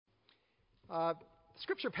The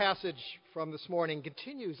scripture passage from this morning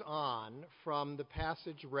continues on from the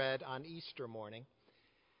passage read on Easter morning,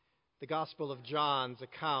 the Gospel of John's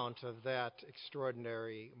account of that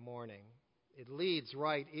extraordinary morning. It leads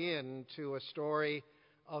right into a story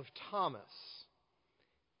of Thomas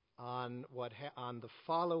on the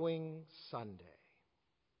following Sunday.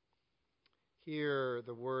 Hear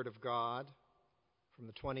the word of God from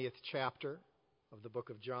the 20th chapter of the book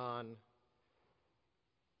of John,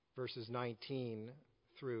 verses 19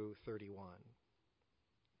 through 31.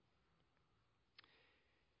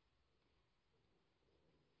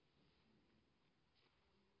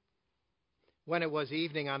 When it was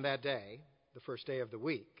evening on that day, the first day of the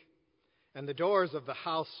week, and the doors of the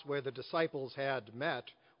house where the disciples had met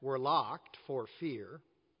were locked for fear,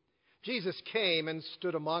 Jesus came and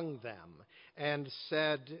stood among them and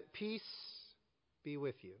said, "Peace be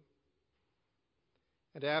with you."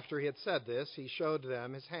 And after he had said this, he showed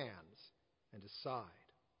them his hands and his side.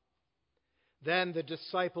 Then the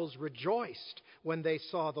disciples rejoiced when they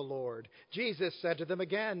saw the Lord. Jesus said to them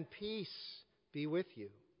again, "Peace be with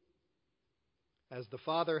you. As the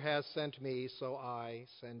Father has sent me, so I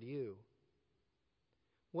send you."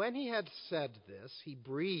 When he had said this, he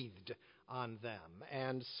breathed on them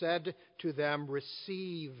and said to them,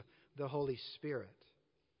 "Receive the Holy Spirit.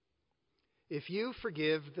 If you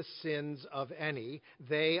forgive the sins of any,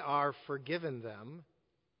 they are forgiven them.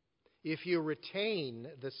 If you retain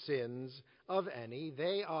the sins of any,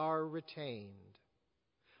 they are retained."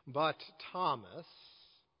 But Thomas,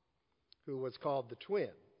 who was called the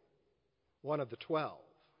twin, one of the 12,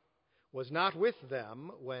 was not with them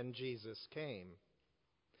when Jesus came.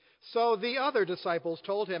 So the other disciples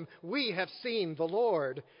told him, "We have seen the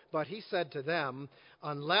Lord." But he said to them,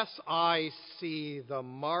 "Unless I see the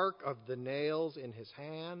mark of the nails in his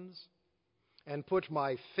hands, and put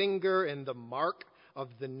my finger in the mark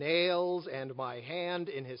of the nails, and my hand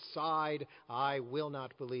in his side, I will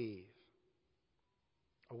not believe."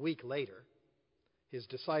 A week later, his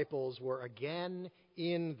disciples were again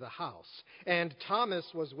in the house, and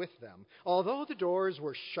Thomas was with them. Although the doors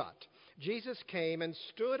were shut, Jesus came and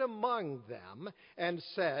stood among them and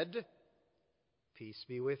said, "Peace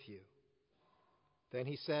be with you." Then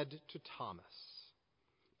he said to Thomas,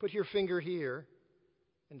 "Put your finger here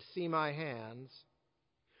and see my hands.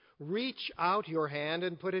 Reach out your hand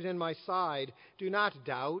and put it in my side. Do not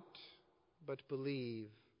doubt, but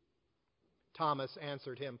believe." Thomas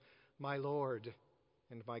answered him, "My Lord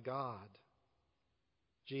and my God."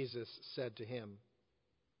 Jesus said to him,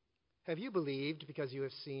 "Have you believed because you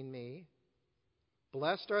have seen me?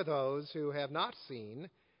 Blessed are those who have not seen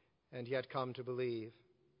and yet come to believe."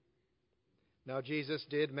 Now Jesus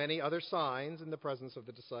did many other signs in the presence of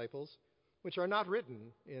the disciples, which are not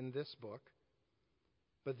written in this book.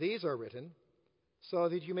 But these are written so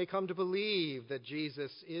that you may come to believe that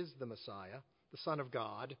Jesus is the Messiah, the Son of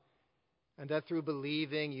God, and that through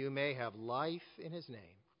believing you may have life in his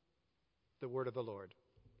name. The word of the Lord.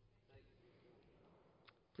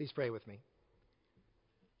 Please pray with me.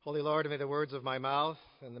 Holy Lord, may the words of my mouth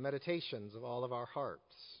and the meditations of all of our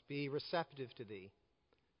hearts be receptive to thee.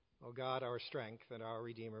 O God, our strength and our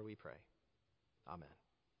Redeemer, we pray. Amen.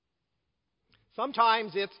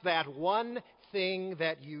 Sometimes it's that one thing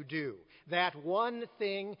that you do, that one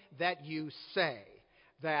thing that you say,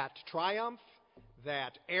 that triumph,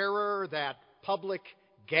 that error, that public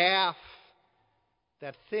gaffe,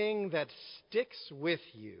 that thing that sticks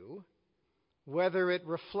with you, whether it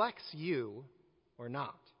reflects you or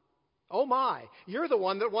not. Oh my, you're the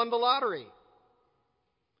one that won the lottery.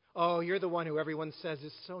 Oh, you're the one who everyone says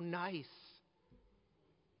is so nice.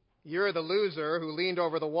 You're the loser who leaned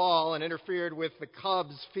over the wall and interfered with the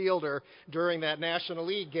Cubs fielder during that National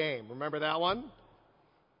League game. Remember that one?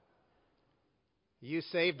 You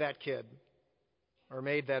saved that kid, or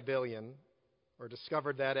made that billion, or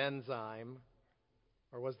discovered that enzyme,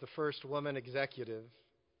 or was the first woman executive,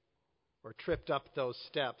 or tripped up those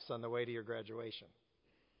steps on the way to your graduation.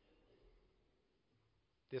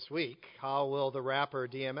 This week, how will the rapper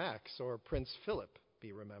DMX or Prince Philip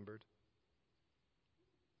be remembered?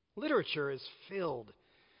 Literature is filled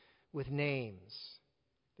with names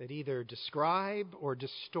that either describe or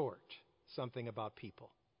distort something about people.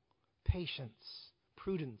 Patience,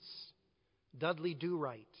 prudence, Dudley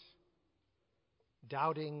Do-Right,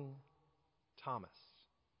 Doubting Thomas.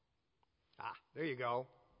 There you go.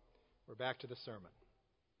 We're back to the sermon.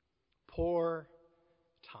 Poor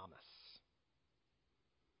Thomas.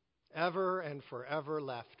 Ever and forever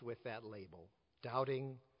left with that label,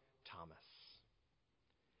 Doubting Thomas.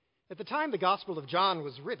 At the time the Gospel of John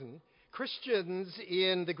was written, Christians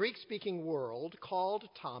in the Greek-speaking world called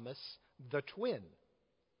Thomas the twin.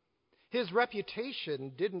 His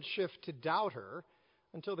reputation didn't shift to doubter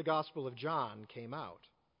until the Gospel of John came out.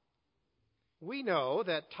 We know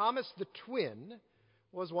that Thomas the twin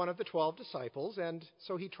was one of the 12 disciples, and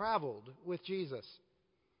so he traveled with Jesus.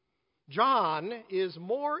 John is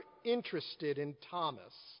more interested in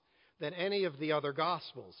Thomas than any of the other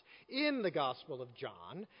Gospels. In the Gospel of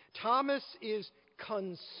John, Thomas is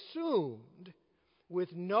consumed with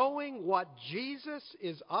knowing what Jesus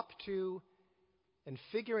is up to and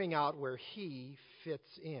figuring out where he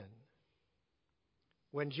fits in.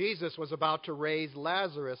 When Jesus was about to raise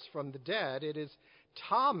Lazarus from the dead, it is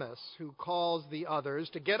Thomas who calls the others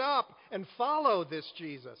to get up and follow this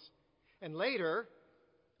Jesus. And later,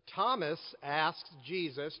 Thomas asks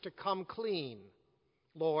Jesus to come clean.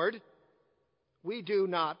 Lord, we do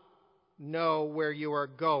not know where you are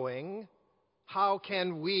going. How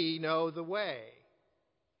can we know the way?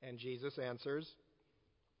 And Jesus answers,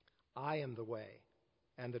 I am the way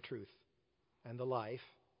and the truth and the life.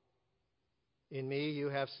 In me you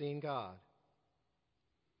have seen God.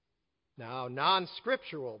 Now,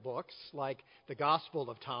 non-scriptural books like the Gospel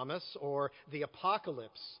of Thomas or the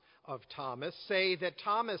Apocalypse of Thomas say that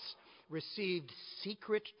Thomas received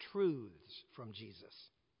secret truths from Jesus.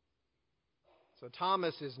 So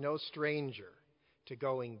Thomas is no stranger to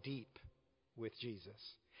going deep with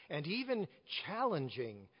Jesus and even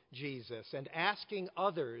challenging Jesus and asking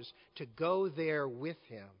others to go there with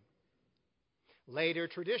him. Later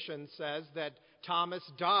tradition says that Thomas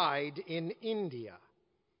died in India.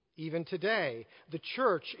 Even today, the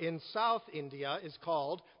church in South India is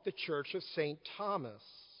called the Church of St. Thomas.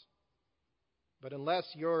 But unless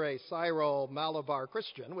you're a Syro-Malabar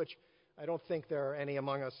Christian, which I don't think there are any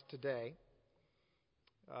among us today,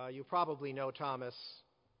 you probably know Thomas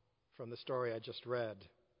from the story I just read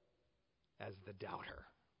as the doubter.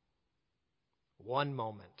 One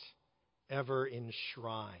moment ever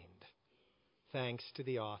enshrined, thanks to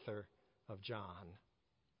the author of John.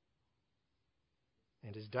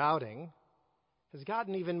 And his doubting has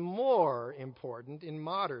gotten even more important in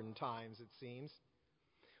modern times, it seems,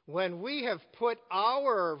 when we have put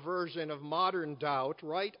our version of modern doubt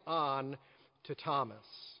right on to Thomas.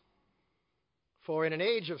 For in an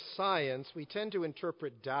age of science, we tend to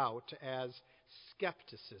interpret doubt as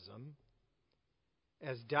skepticism,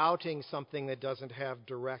 as doubting something that doesn't have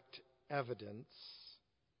direct evidence.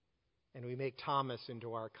 And we make Thomas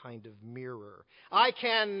into our kind of mirror. I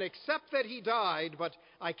can accept that he died, but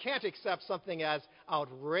I can't accept something as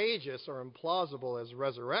outrageous or implausible as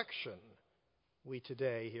resurrection. We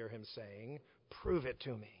today hear him saying, prove it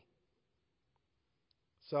to me.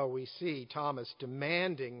 So we see Thomas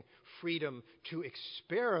demanding freedom to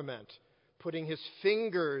experiment, putting his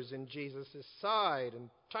fingers in Jesus' side and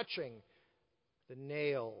touching the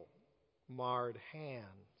nail-marred hands.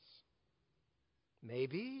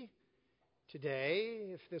 Maybe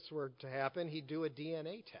today, if this were to happen, he'd do a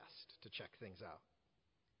DNA test to check things out.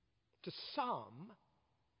 To some,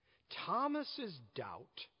 Thomas's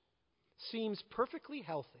doubt seems perfectly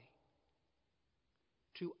healthy.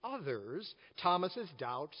 To others, Thomas's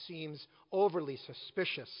doubt seems overly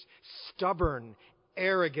suspicious, stubborn,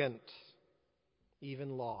 arrogant,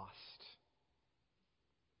 even lost.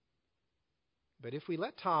 But if we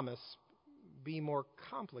let Thomas be more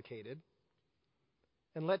complicated,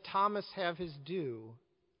 and let Thomas have his due,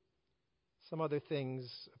 some other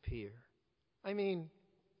things appear. I mean,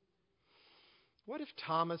 what if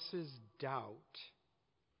Thomas's doubt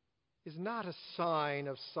is not a sign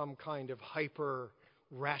of some kind of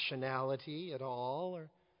hyper-rationality at all?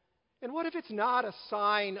 And what if it's not a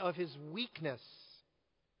sign of his weakness?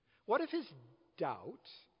 What if his doubt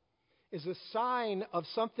is a sign of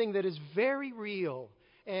something that is very real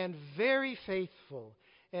and very faithful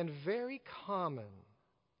and very common?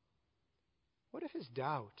 What if his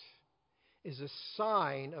doubt is a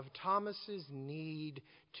sign of Thomas's need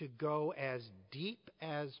to go as deep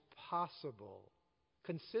as possible,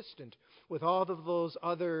 consistent with all of those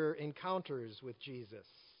other encounters with Jesus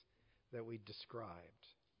that we described?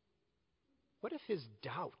 What if his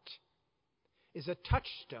doubt is a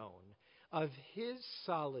touchstone of his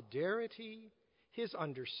solidarity, his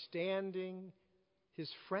understanding, his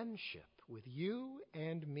friendship with you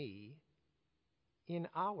and me in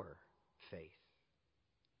our faith?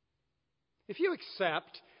 If you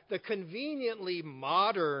accept the conveniently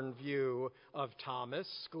modern view of Thomas,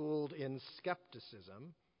 schooled in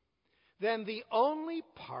skepticism, then the only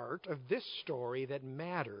part of this story that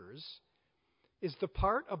matters is the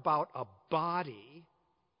part about a body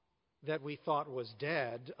that we thought was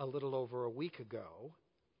dead a little over a week ago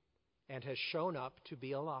and has shown up to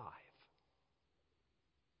be alive.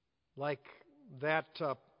 Like that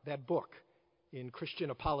book in Christian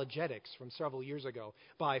Apologetics from several years ago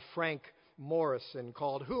by Frank Morrison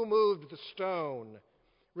called "Who Moved the Stone?"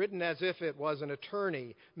 written as if it was an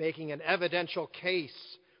attorney making an evidential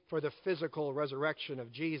case for the physical resurrection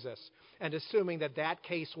of Jesus and assuming that that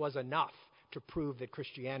case was enough to prove that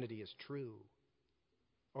Christianity is true.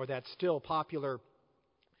 Or that still popular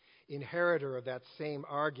inheritor of that same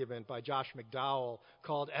argument by Josh McDowell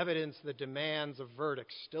called "Evidence That Demands a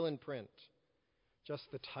Verdict," still in print. Just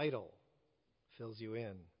the title fills you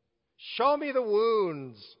in. Show me the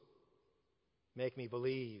wounds. Make me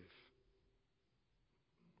believe.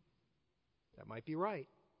 That might be right,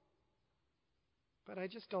 but I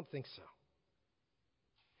just don't think so.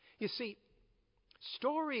 You see,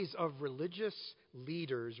 stories of religious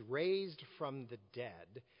leaders raised from the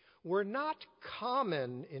dead were not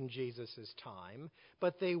common in Jesus' time,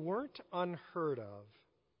 but they weren't unheard of.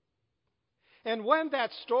 And when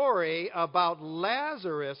that story about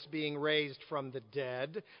Lazarus being raised from the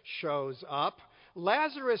dead shows up,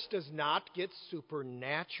 Lazarus does not get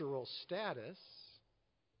supernatural status.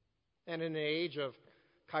 And in an age of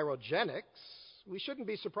cryogenics, we shouldn't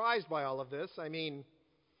be surprised by all of this. I mean,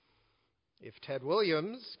 if Ted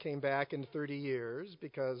Williams came back in 30 years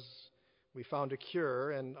because we found a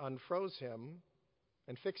cure and unfroze him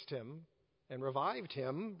and fixed him and revived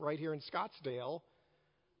him right here in Scottsdale,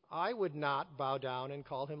 I would not bow down and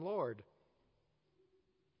call him Lord.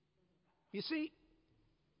 You see,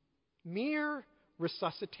 mere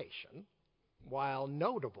resuscitation, while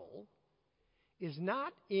notable, is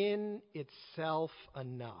not in itself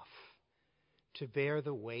enough to bear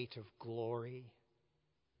the weight of glory.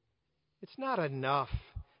 It's not enough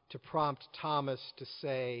to prompt Thomas to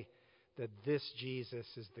say that this Jesus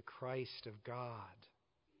is the Christ of God.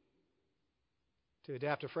 To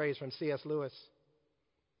adapt a phrase from C.S. Lewis,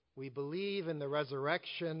 we believe in the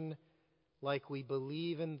resurrection like we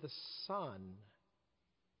believe in the sun,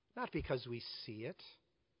 not because we see it,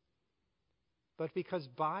 but because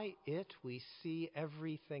by it we see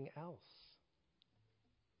everything else.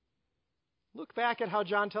 Look back at how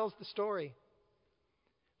John tells the story.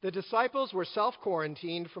 The disciples were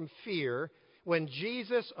self-quarantined from fear when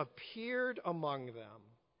Jesus appeared among them.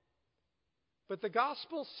 But the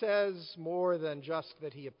gospel says more than just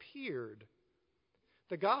that he appeared.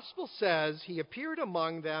 The gospel says he appeared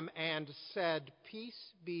among them and said,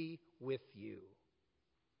 "Peace be with you."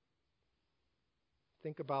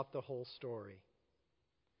 Think about the whole story.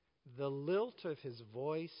 The lilt of his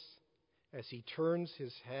voice as he turns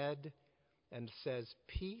his head and says,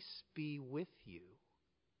 "Peace be with you,"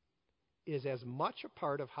 is as much a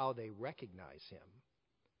part of how they recognize him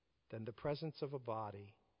than the presence of a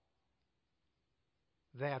body.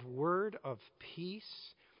 That word of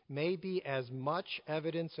peace may be as much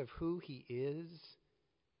evidence of who he is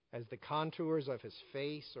as the contours of his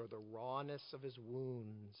face or the rawness of his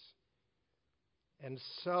wounds. And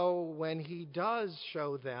so when he does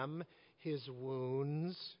show them his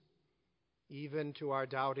wounds, even to our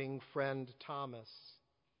doubting friend Thomas,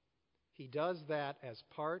 he does that as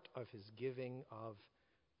part of his giving of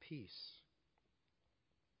peace.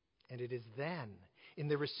 And it is then, in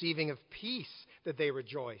the receiving of peace, that they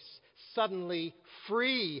rejoice, suddenly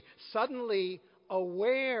free, suddenly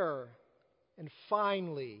aware, and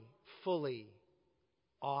finally fully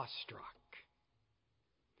awestruck.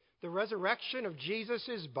 The resurrection of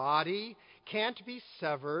Jesus' body can't be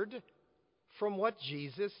severed from what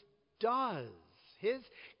Jesus does. His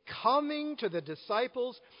coming to the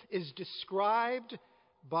disciples is described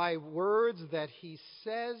by words that he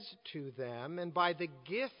says to them, and by the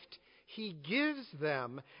gift he gives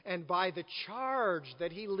them, and by the charge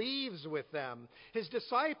that he leaves with them. His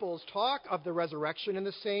disciples talk of the resurrection in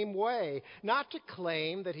the same way, not to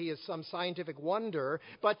claim that he is some scientific wonder,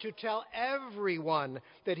 but to tell everyone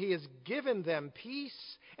that he has given them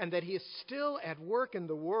peace and that he is still at work in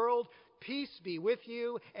the world. Peace be with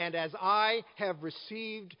you, and as I have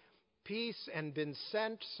received peace and been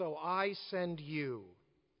sent, so I send you.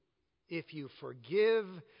 If you forgive,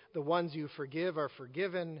 the ones you forgive are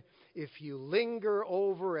forgiven. If you linger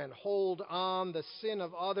over and hold on, the sin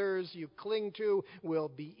of others you cling to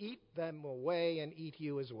will eat them away and eat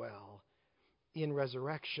you as well. In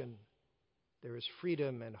resurrection, there is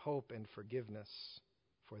freedom and hope and forgiveness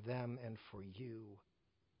for them and for you.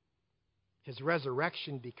 His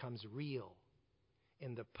resurrection becomes real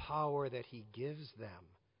in the power that he gives them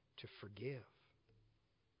to forgive.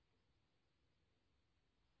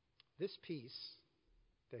 This peace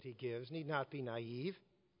that he gives need not be naive.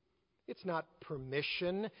 It's not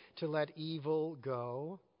permission to let evil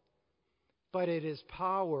go, but it is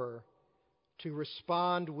power to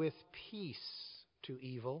respond with peace to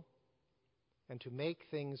evil and to make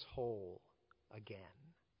things whole again.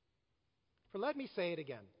 For let me say it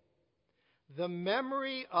again. The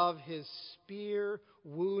memory of his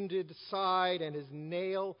spear-wounded side and his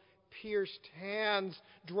nail-pierced hands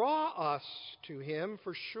draw us to him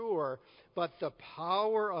for sure, but the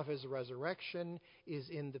power of his resurrection is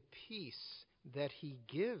in the peace that he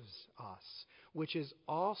gives us, which is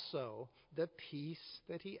also the peace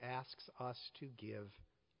that he asks us to give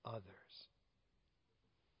others.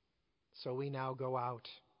 So we now go out,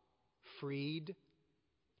 freed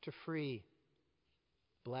to free,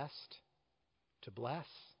 blessed to bless,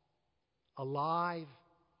 alive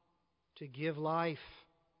to give life.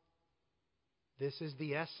 This is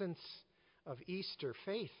the essence of Easter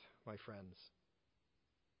faith, my friends.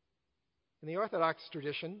 In the Orthodox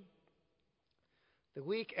tradition, the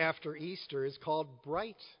week after Easter is called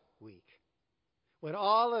Bright Week, when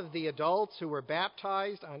all of the adults who were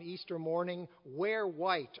baptized on Easter morning wear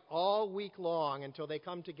white all week long until they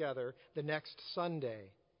come together the next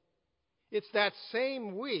Sunday. It's that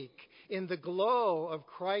same week, in the glow of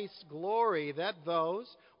Christ's glory, that those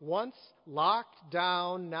once locked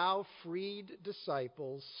down, now freed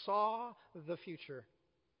disciples saw the future.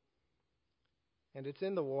 And it's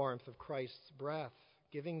in the warmth of Christ's breath,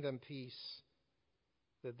 giving them peace,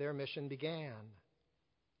 that their mission began.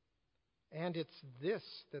 And it's this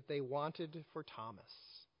that they wanted for Thomas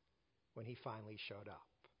when he finally showed up.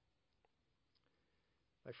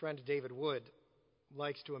 My friend David Wood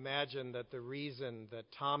likes to imagine that the reason that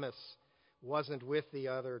Thomas wasn't with the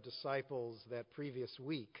other disciples that previous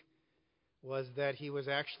week was that he was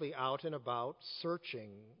actually out and about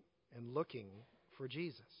searching and looking for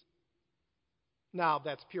Jesus. Now,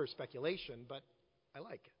 that's pure speculation, but I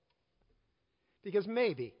like it. Because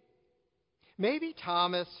maybe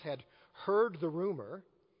Thomas had heard the rumor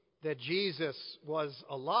that Jesus was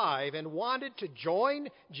alive and wanted to join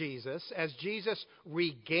Jesus as Jesus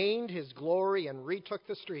regained his glory and retook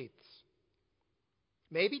the streets.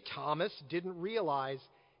 Maybe Thomas didn't realize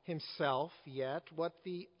himself yet what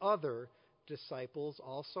the other disciples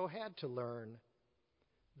also had to learn,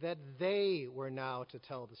 that they were now to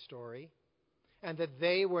tell the story, and that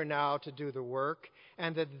they were now to do the work,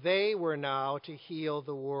 and that they were now to heal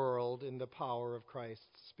the world in the power of Christ's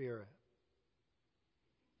Spirit.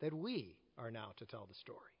 That we are now to tell the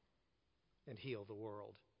story and heal the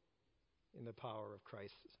world in the power of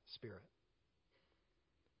Christ's Spirit.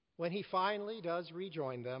 When he finally does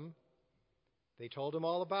rejoin them, they told him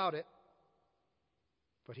all about it,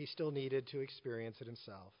 but he still needed to experience it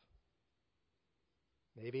himself.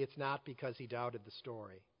 Maybe it's not because he doubted the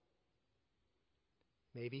story.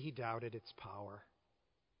 Maybe he doubted its power.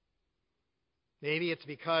 Maybe it's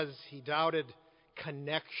because he doubted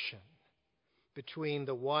connection between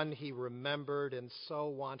the one he remembered and so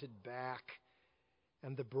wanted back,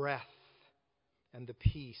 and the breath and the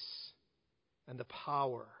peace and the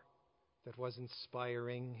power that was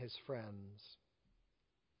inspiring his friends.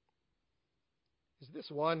 Is this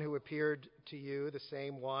one who appeared to you the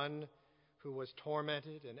same one who was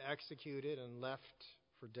tormented and executed and left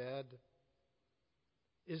for dead?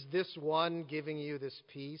 Is this one giving you this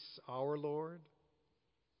peace, our Lord?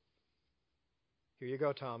 Here you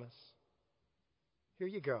go, Thomas. Here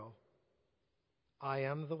you go. I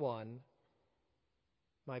am the one.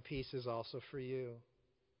 My peace is also for you.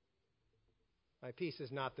 My peace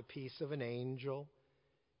is not the peace of an angel,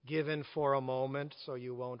 given for a moment so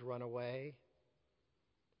you won't run away.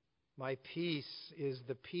 My peace is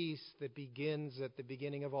the peace that begins at the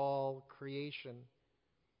beginning of all creation,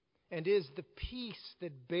 and is the peace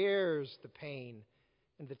that bears the pain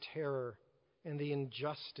and the terror and the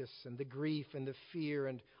injustice and the grief and the fear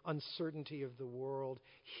and uncertainty of the world.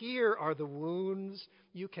 Here are the wounds.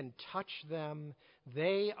 You can touch them.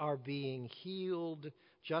 They are being healed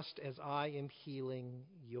just as I am healing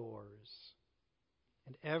yours.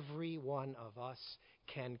 And every one of us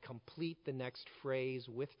can complete the next phrase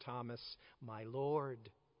with Thomas, my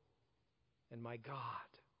Lord and my God.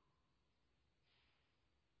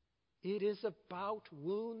 It is about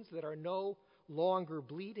wounds that are no longer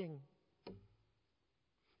bleeding.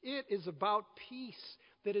 It is about peace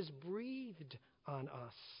that is breathed on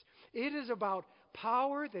us. It is about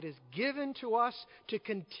power that is given to us to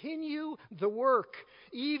continue the work,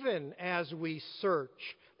 even as we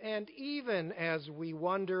search, and even as we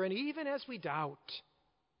wonder, and even as we doubt.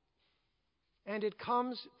 And it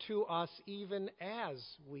comes to us even as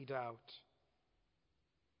we doubt.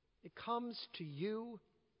 It comes to you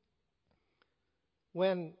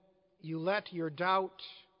when you let your doubt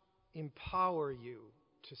empower you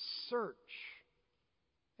to search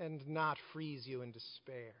and not freeze you in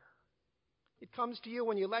despair. It comes to you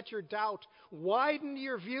when you let your doubt widen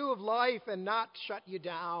your view of life and not shut you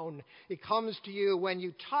down. It comes to you when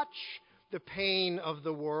you touch the pain of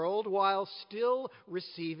the world while still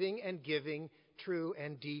receiving and giving true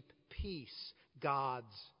and deep peace, God's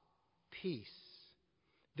peace.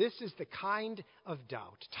 This is the kind of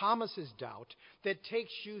doubt, Thomas's doubt, that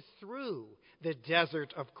takes you through the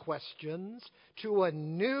desert of questions to a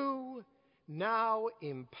new, now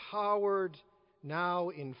empowered, now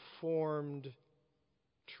informed,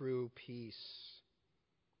 true peace.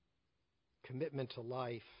 Commitment to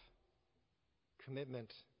life,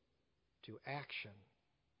 commitment to action.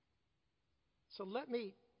 So let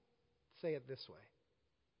me say it this way.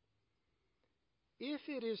 If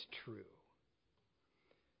it is true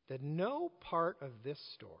that no part of this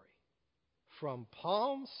story, from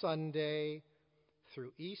Palm Sunday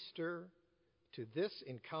through Easter to this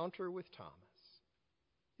encounter with Thomas,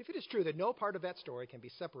 if it is true that no part of that story can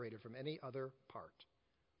be separated from any other part,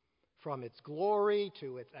 from its glory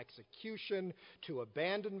to its execution, to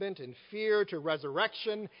abandonment and fear, to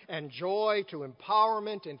resurrection and joy, to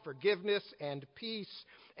empowerment and forgiveness and peace,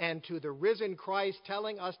 and to the risen Christ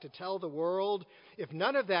telling us to tell the world, if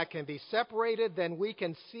none of that can be separated, then we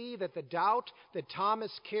can see that the doubt that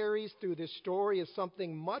Thomas carries through this story is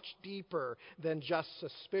something much deeper than just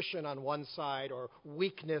suspicion on one side or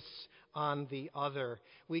weakness on the other.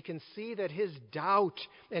 We can see that his doubt,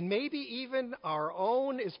 and maybe even our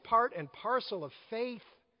own, is part and parcel of faith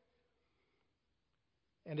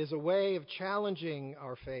and is a way of challenging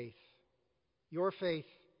our faith, your faith,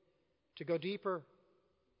 to go deeper,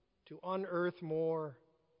 to unearth more,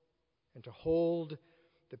 and to hold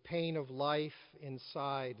the pain of life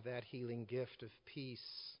inside that healing gift of peace.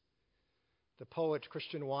 The poet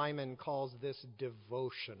Christian Wyman calls this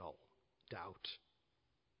devotional doubt.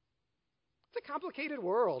 It's a complicated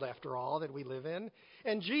world, after all, that we live in.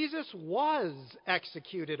 And Jesus was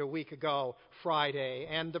executed a week ago, Friday,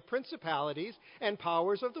 and the principalities and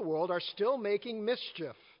powers of the world are still making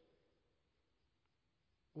mischief.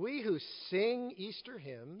 We who sing Easter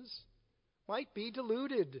hymns might be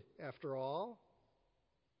deluded, after all.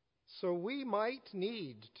 So we might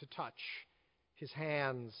need to touch his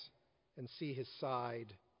hands and see his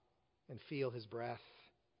side and feel his breath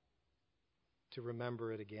to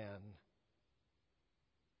remember it again.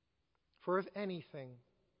 For if anything,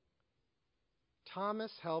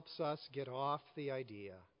 Thomas helps us get off the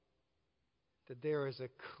idea that there is a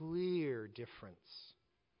clear difference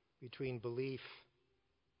between belief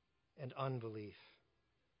and unbelief.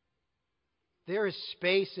 There is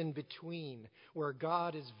space in between where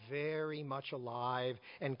God is very much alive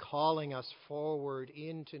and calling us forward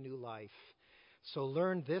into new life. So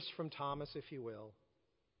learn this from Thomas, if you will.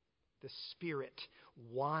 The Spirit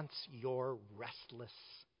wants your restless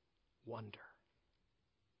wonder.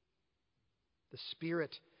 The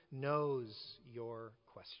Spirit knows your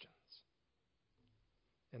questions.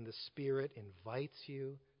 And the Spirit invites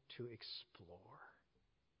you to explore.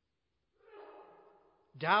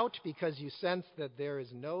 Doubt because you sense that there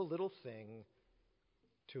is no little thing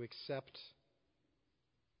to accept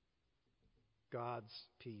God's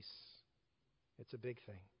peace. It's a big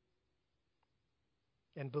thing.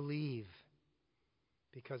 And believe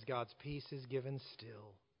because God's peace is given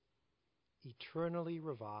still, eternally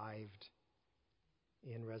revived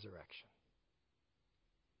in resurrection.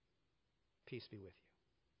 Peace be with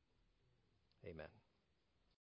you. Amen.